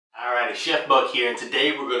Alrighty, Chef Buck here, and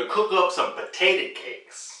today we're going to cook up some potato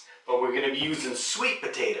cakes. But we're going to be using sweet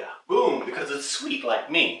potato. Boom, because it's sweet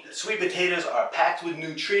like me. The sweet potatoes are packed with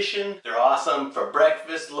nutrition. They're awesome for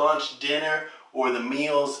breakfast, lunch, dinner, or the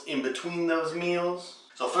meals in between those meals.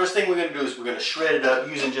 So first thing we're going to do is we're going to shred it up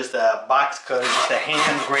using just a box cutter, just a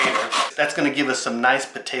hand grater. That's going to give us some nice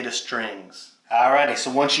potato strings. Alrighty,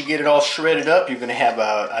 so once you get it all shredded up, you're going to have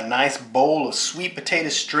a nice bowl of sweet potato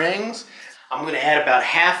strings. I'm going to add about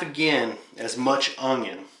half again as much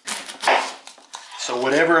onion. So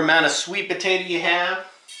whatever amount of sweet potato you have,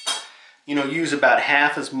 use about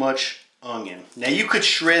half as much onion. Now you could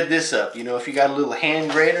shred this up, if you got a little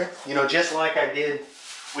hand grater, just like I did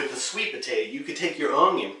with the sweet potato. You could take your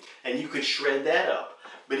onion and you could shred that up.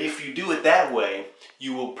 But if you do it that way,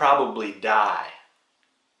 you will probably die.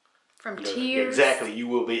 From tears? Exactly. You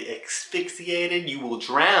will be asphyxiated. You will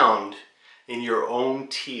drown in your own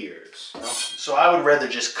tears. So I would rather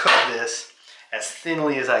just cut this as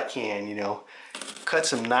thinly as I can, Cut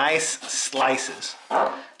some nice slices,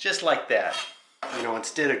 just like that,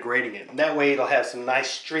 instead of grating it. And that way it'll have some nice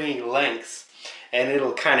stringy lengths and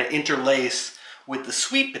it'll kind of interlace with the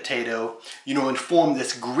sweet potato, and form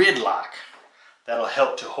this gridlock that'll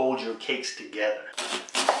help to hold your cakes together.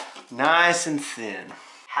 Nice and thin.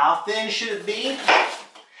 How thin should it be?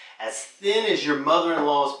 As thin as your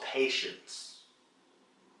mother-in-law's patience.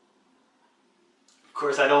 Of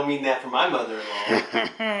course, I don't mean that for my mother-in-law.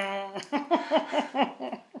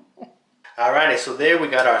 Alrighty, so there we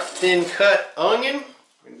got our thin cut onion.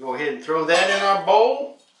 We're going to go ahead and throw that in our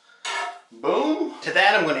bowl. Boom. To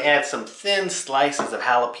that I'm going to add some thin slices of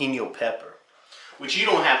jalapeno pepper, which you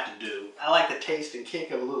don't have to do. I like the taste and kick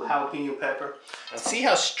of a little jalapeno pepper. And see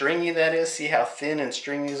how stringy that is? See how thin and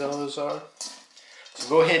stringy those are? So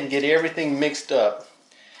go ahead and get everything mixed up.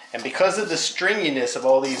 And because of the stringiness of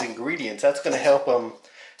all these ingredients, that's going to help them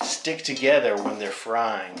stick together when they're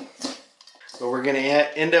frying. So we're going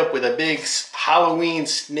to end up with a big Halloween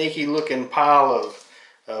snaky looking pile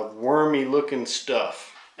of wormy looking stuff.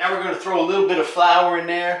 Now we're going to throw a little bit of flour in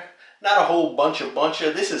there. Not a whole bunch of.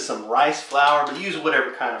 This is some rice flour, but use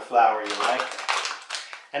whatever kind of flour you like.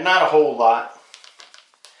 And not a whole lot.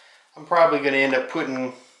 I'm probably going to end up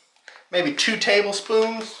putting maybe 2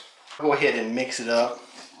 tablespoons. Go ahead and mix it up.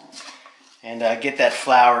 And get that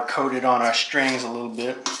flour coated on our strings a little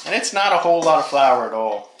bit. And it's not a whole lot of flour at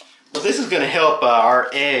all. But this is going to help our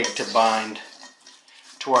egg to bind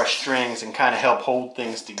to our strings and kind of help hold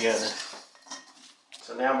things together.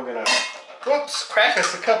 So now we're going to, crack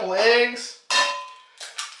us a couple of eggs.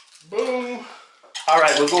 Boom.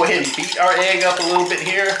 Alright, we'll go ahead and beat our egg up a little bit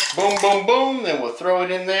here. Boom, boom, boom. Then we'll throw it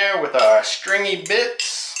in there with our stringy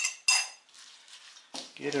bits.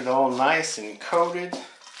 Get it all nice and coated.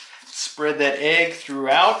 Spread that egg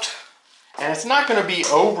throughout. And it's not going to be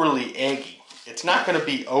overly eggy. It's not going to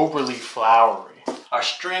be overly floury. Our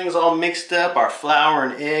string's all mixed up, our flour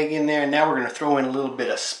and egg in there. Now we're going to throw in a little bit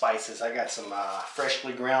of spices. I got some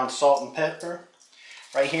freshly ground salt and pepper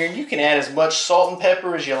right here. And you can add as much salt and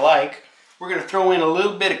pepper as you like. We're going to throw in a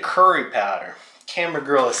little bit of curry powder. Camera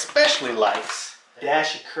Girl especially likes a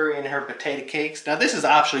dash of curry in her potato cakes. Now this is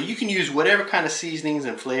optional. You can use whatever kind of seasonings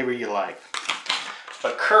and flavor you like.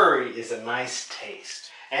 But curry is a nice taste.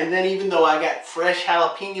 And then even though I got fresh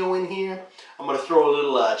jalapeno in here, I'm going to throw a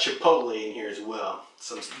little chipotle in here as well.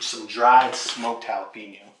 Some dried smoked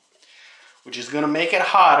jalapeno, which is going to make it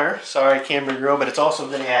hotter. Sorry, Camera Girl, but it's also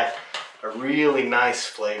going to add a really nice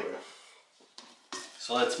flavor.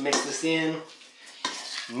 So let's mix this in.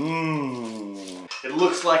 Mmm. It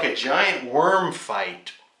looks like a giant worm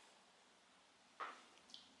fight.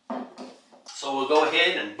 So we'll go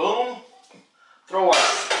ahead and boom. Throw our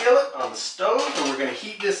skillet on the stove and we're going to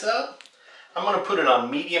heat this up. I'm going to put it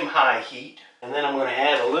on medium-high heat. And then I'm going to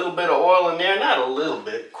add a little bit of oil in there. Not a little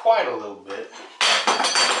bit, quite a little bit.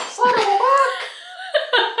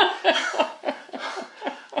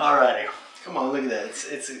 Alrighty. Come on, look at that.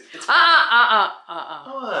 It's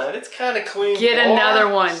What? It's kind of clean. Get another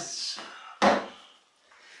one. Alrighty.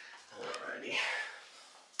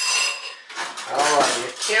 Alrighty.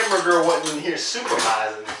 If Camera Girl wasn't in here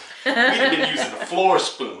supervising, we'd have been using a floor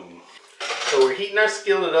spoon. So we're heating our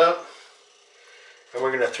skillet up. And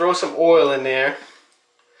we're going to throw some oil in there.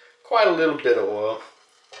 Quite a little bit of oil.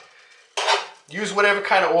 Use whatever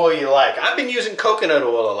kind of oil you like. I've been using coconut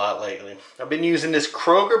oil a lot lately. I've been using this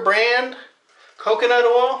Kroger brand coconut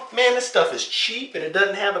oil. Man, this stuff is cheap and it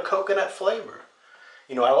doesn't have a coconut flavor.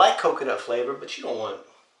 I like coconut flavor, but you don't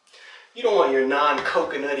want your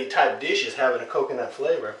non-coconutty type dishes having a coconut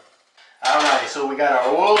flavor. Alright, so we got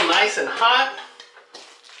our oil nice and hot.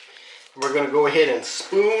 We're going to go ahead and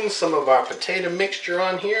spoon some of our potato mixture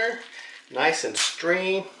on here. Nice and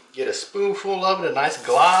stringy. Get a spoonful of it, a nice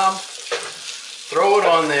glob. Throw it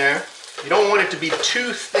on there. You don't want it to be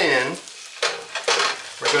too thin.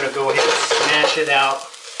 We're going to go ahead and smash it out.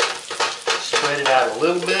 Spread it out a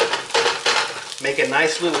little bit. Make a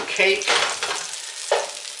nice little cake.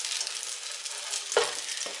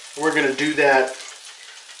 We're going to do that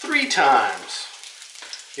 3 times.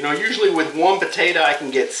 You know, usually with 1 potato I can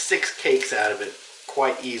get 6 cakes out of it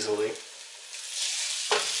quite easily.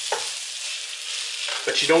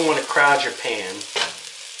 But you don't want to crowd your pan.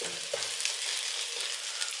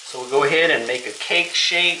 So we'll go ahead and make a cake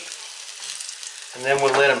shape, and then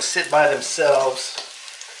we'll let them sit by themselves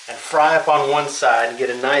and fry up on one side and get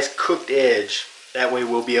a nice cooked edge. That way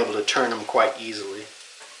we'll be able to turn them quite easily.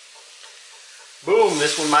 Boom,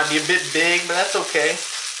 this one might be a bit big, but that's okay,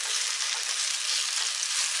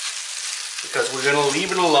 because we're going to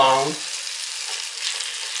leave it alone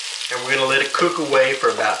and we're going to let it cook away for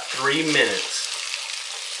about 3 minutes.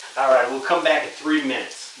 Alright, we'll come back in 3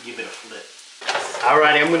 minutes. Give it a flip.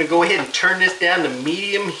 Alright, I'm going to go ahead and turn this down to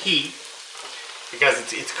medium heat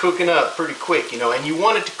because it's cooking up pretty quick, you know, and you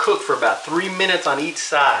want it to cook for about 3 minutes on each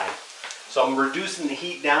side. So I'm reducing the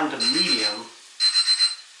heat down to medium.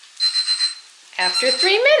 After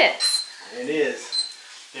 3 minutes. It is.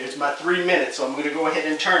 There's my 3 minutes, so I'm going to go ahead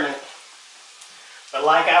and turn it. But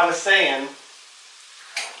like I was saying,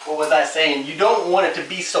 what was I saying? You don't want it to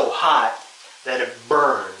be so hot that it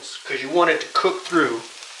burns, because you want it to cook through.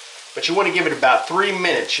 But you want to give it about 3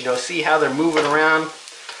 minutes. You know, see how they're moving around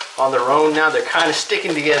on their own now? They're kind of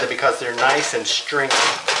sticking together because they're nice and stringy.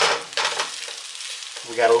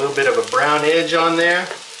 We got a little bit of a brown edge on there.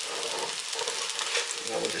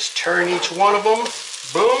 Now we'll just turn each one of them.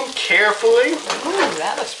 Boom, carefully. Ooh,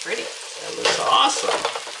 that looks pretty. That looks awesome.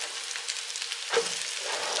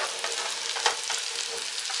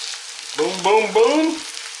 Boom, boom, boom.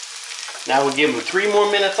 Now we'll give them 3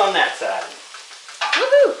 more minutes on that side.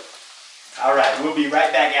 Woohoo! All right, we'll be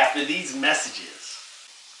right back after these messages.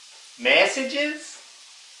 Messages?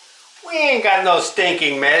 We ain't got no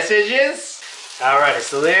stinking messages. All right,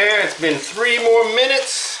 so there, it's been 3 more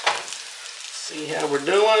minutes. See how we're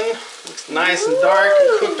doing. Looks nice and dark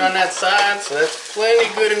and cooked on that side, so that's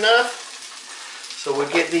plenty good enough. So we'll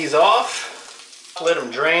get these off. Let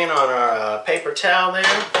them drain on our paper towel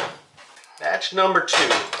there. Batch number 2.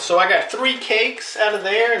 So I got 3 cakes out of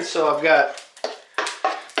there, and so I've got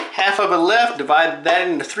half of it left. Divided that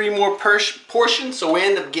into 3 more portions, so we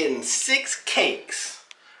end up getting 6 cakes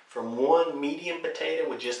from 1 medium potato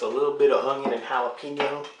with just a little bit of onion and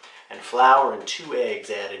jalapeno and flour and 2 eggs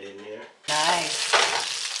added in there. Nice.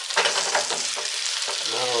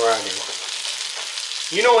 Alrighty.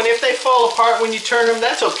 You know, and if they fall apart when you turn them,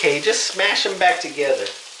 that's okay. Just smash them back together.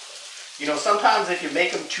 You know, sometimes if you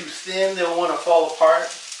make them too thin, they'll want to fall apart.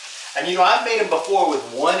 And you know, I've made them before with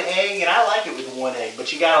 1 egg, and I like it with 1 egg,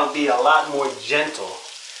 but you gotta be a lot more gentle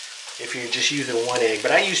if you're just using 1 egg.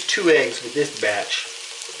 But I use 2 eggs with this batch.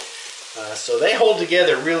 So they hold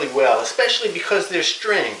together really well, especially because they're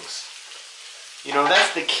strings. You know,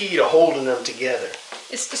 that's the key to holding them together.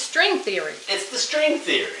 It's the string theory. It's the string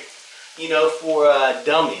theory, you know, for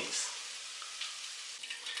dummies.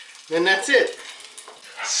 And that's it.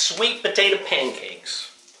 Sweet potato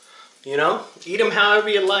pancakes. You know, eat them however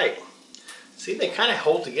you like. See, they kind of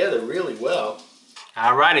hold together really well.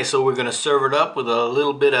 Alrighty, so we're going to serve it up with a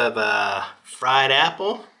little bit of fried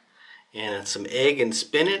apple and some egg and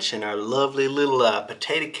spinach and our lovely little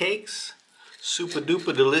potato cakes. Super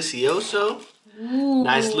duper delicioso. Ooh.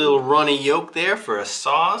 Nice little runny yolk there for a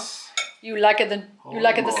sauce. You like it the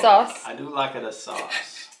sauce? I do like it a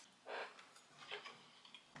sauce.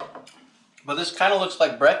 But this kind of looks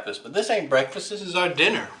like breakfast, but this ain't breakfast, this is our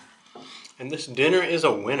dinner. And this dinner is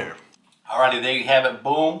a winner. Alrighty, there you have it,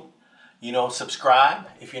 boom. You know, subscribe.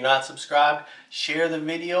 If you're not subscribed, share the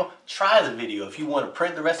video, try the video. If you want to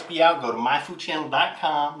print the recipe out, go to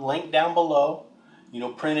myfoodchannel.com, link down below. You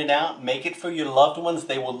know, print it out, make it for your loved ones.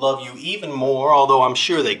 They will love you even more, although I'm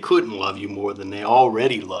sure they couldn't love you more than they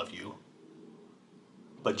already love you.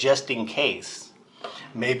 But just in case,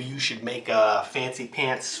 maybe you should make a fancy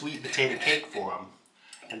pants sweet potato cake for them.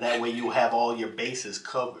 And that way you'll have all your bases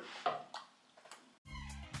covered.